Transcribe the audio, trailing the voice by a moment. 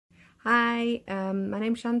Hi, my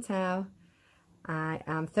name's Chantelle. I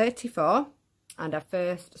am 34 and I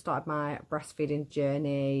first started my breastfeeding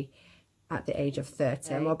journey at the age of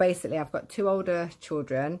 30. Well, basically I've got two older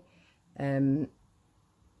children,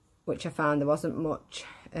 which I found there wasn't much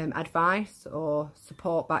advice or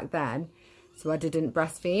support back then, so I didn't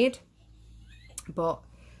breastfeed. But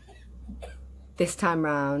this time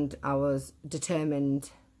round I was determined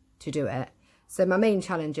to do it. So my main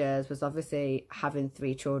challenges was obviously having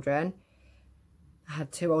 3 children. I had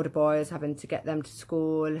 2 older boys, having to get them to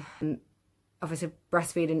school. Obviously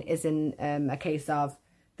breastfeeding isn't a case of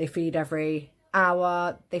they feed every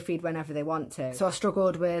hour, they feed whenever they want to. So I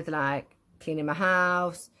struggled with like cleaning my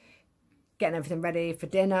house, getting everything ready for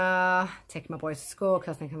dinner, taking my boys to school because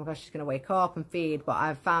I was thinking, oh my gosh, she's going to wake up and feed. But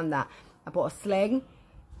I found that I bought a sling,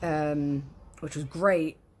 which was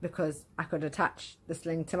great because I could attach the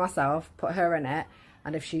sling to myself, put her in it,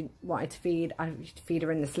 and if she wanted to feed, I would feed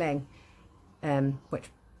her in the sling, which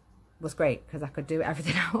was great because I could do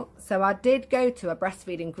everything else. So I did go to a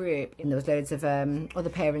breastfeeding group, and there was loads of other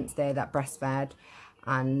parents there that breastfed,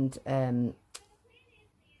 and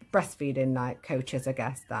breastfeeding like coaches, I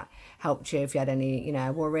guess, that helped you if you had any, you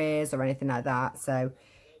know, worries or anything like that. So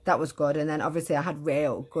that was good. And then obviously I had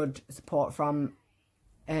real good support from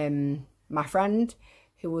my friend,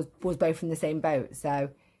 who was both in the same boat.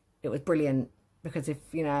 So it was brilliant because if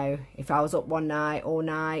I was up one night, all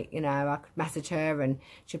night, you know, I could message her and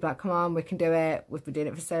she'd be like, come on, we can do it. We've been doing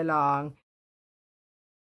it for so long.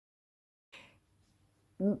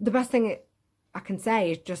 The best thing I can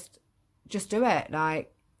say is just do it.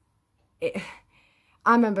 Like,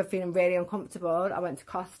 I remember feeling really uncomfortable. I went to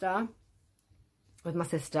Costa with my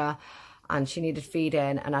sister and she needed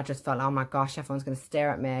feeding, and I just felt, oh my gosh, everyone's going to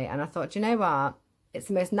stare at me. And I thought, you know what? It's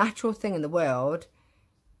the most natural thing in the world.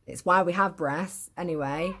 It's why we have breasts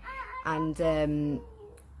anyway. And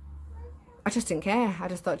I just didn't care. I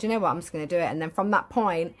just thought, you know what? I'm just going to do it. And then from that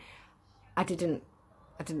point, I didn't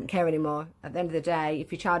care anymore. At the end of the day,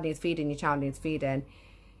 if your child needs feeding, your child needs feeding.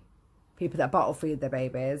 People that bottle feed their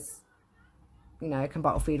babies, you know, can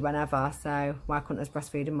bottle feed whenever. So why couldn't us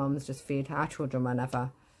breastfeeding mums just feed our children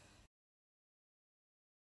whenever?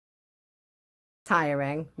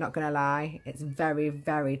 Tiring, not gonna lie. It's very,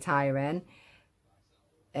 very tiring.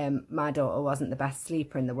 My daughter wasn't the best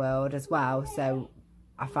sleeper in the world as well, so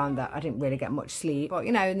I found that I didn't really get much sleep. But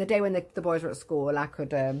you know, in the day when the boys were at school, I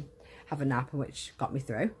could have a nap, which got me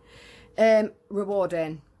through.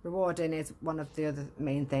 Rewarding is one of the other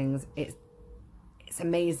main things. It's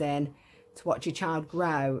amazing to watch your child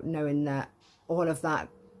grow, knowing that all of that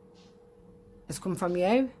has come from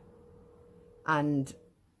you. And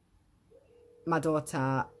my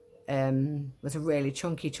daughter was a really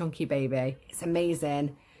chunky baby. It's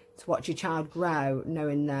amazing to watch your child grow,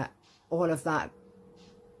 knowing that all of that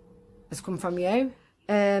has come from you.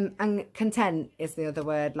 And content is the other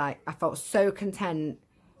word. Like, I felt so content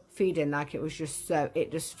feeding, like it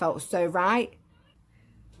just felt so right.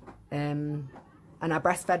 And I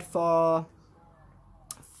breastfed for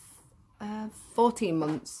 14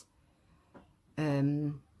 months.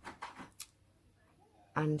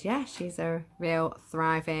 And yeah, she's a real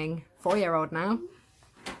thriving 4-year-old now.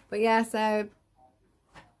 But yeah, so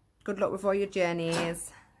good luck with all your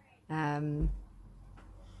journeys. And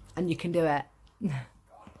you can do it.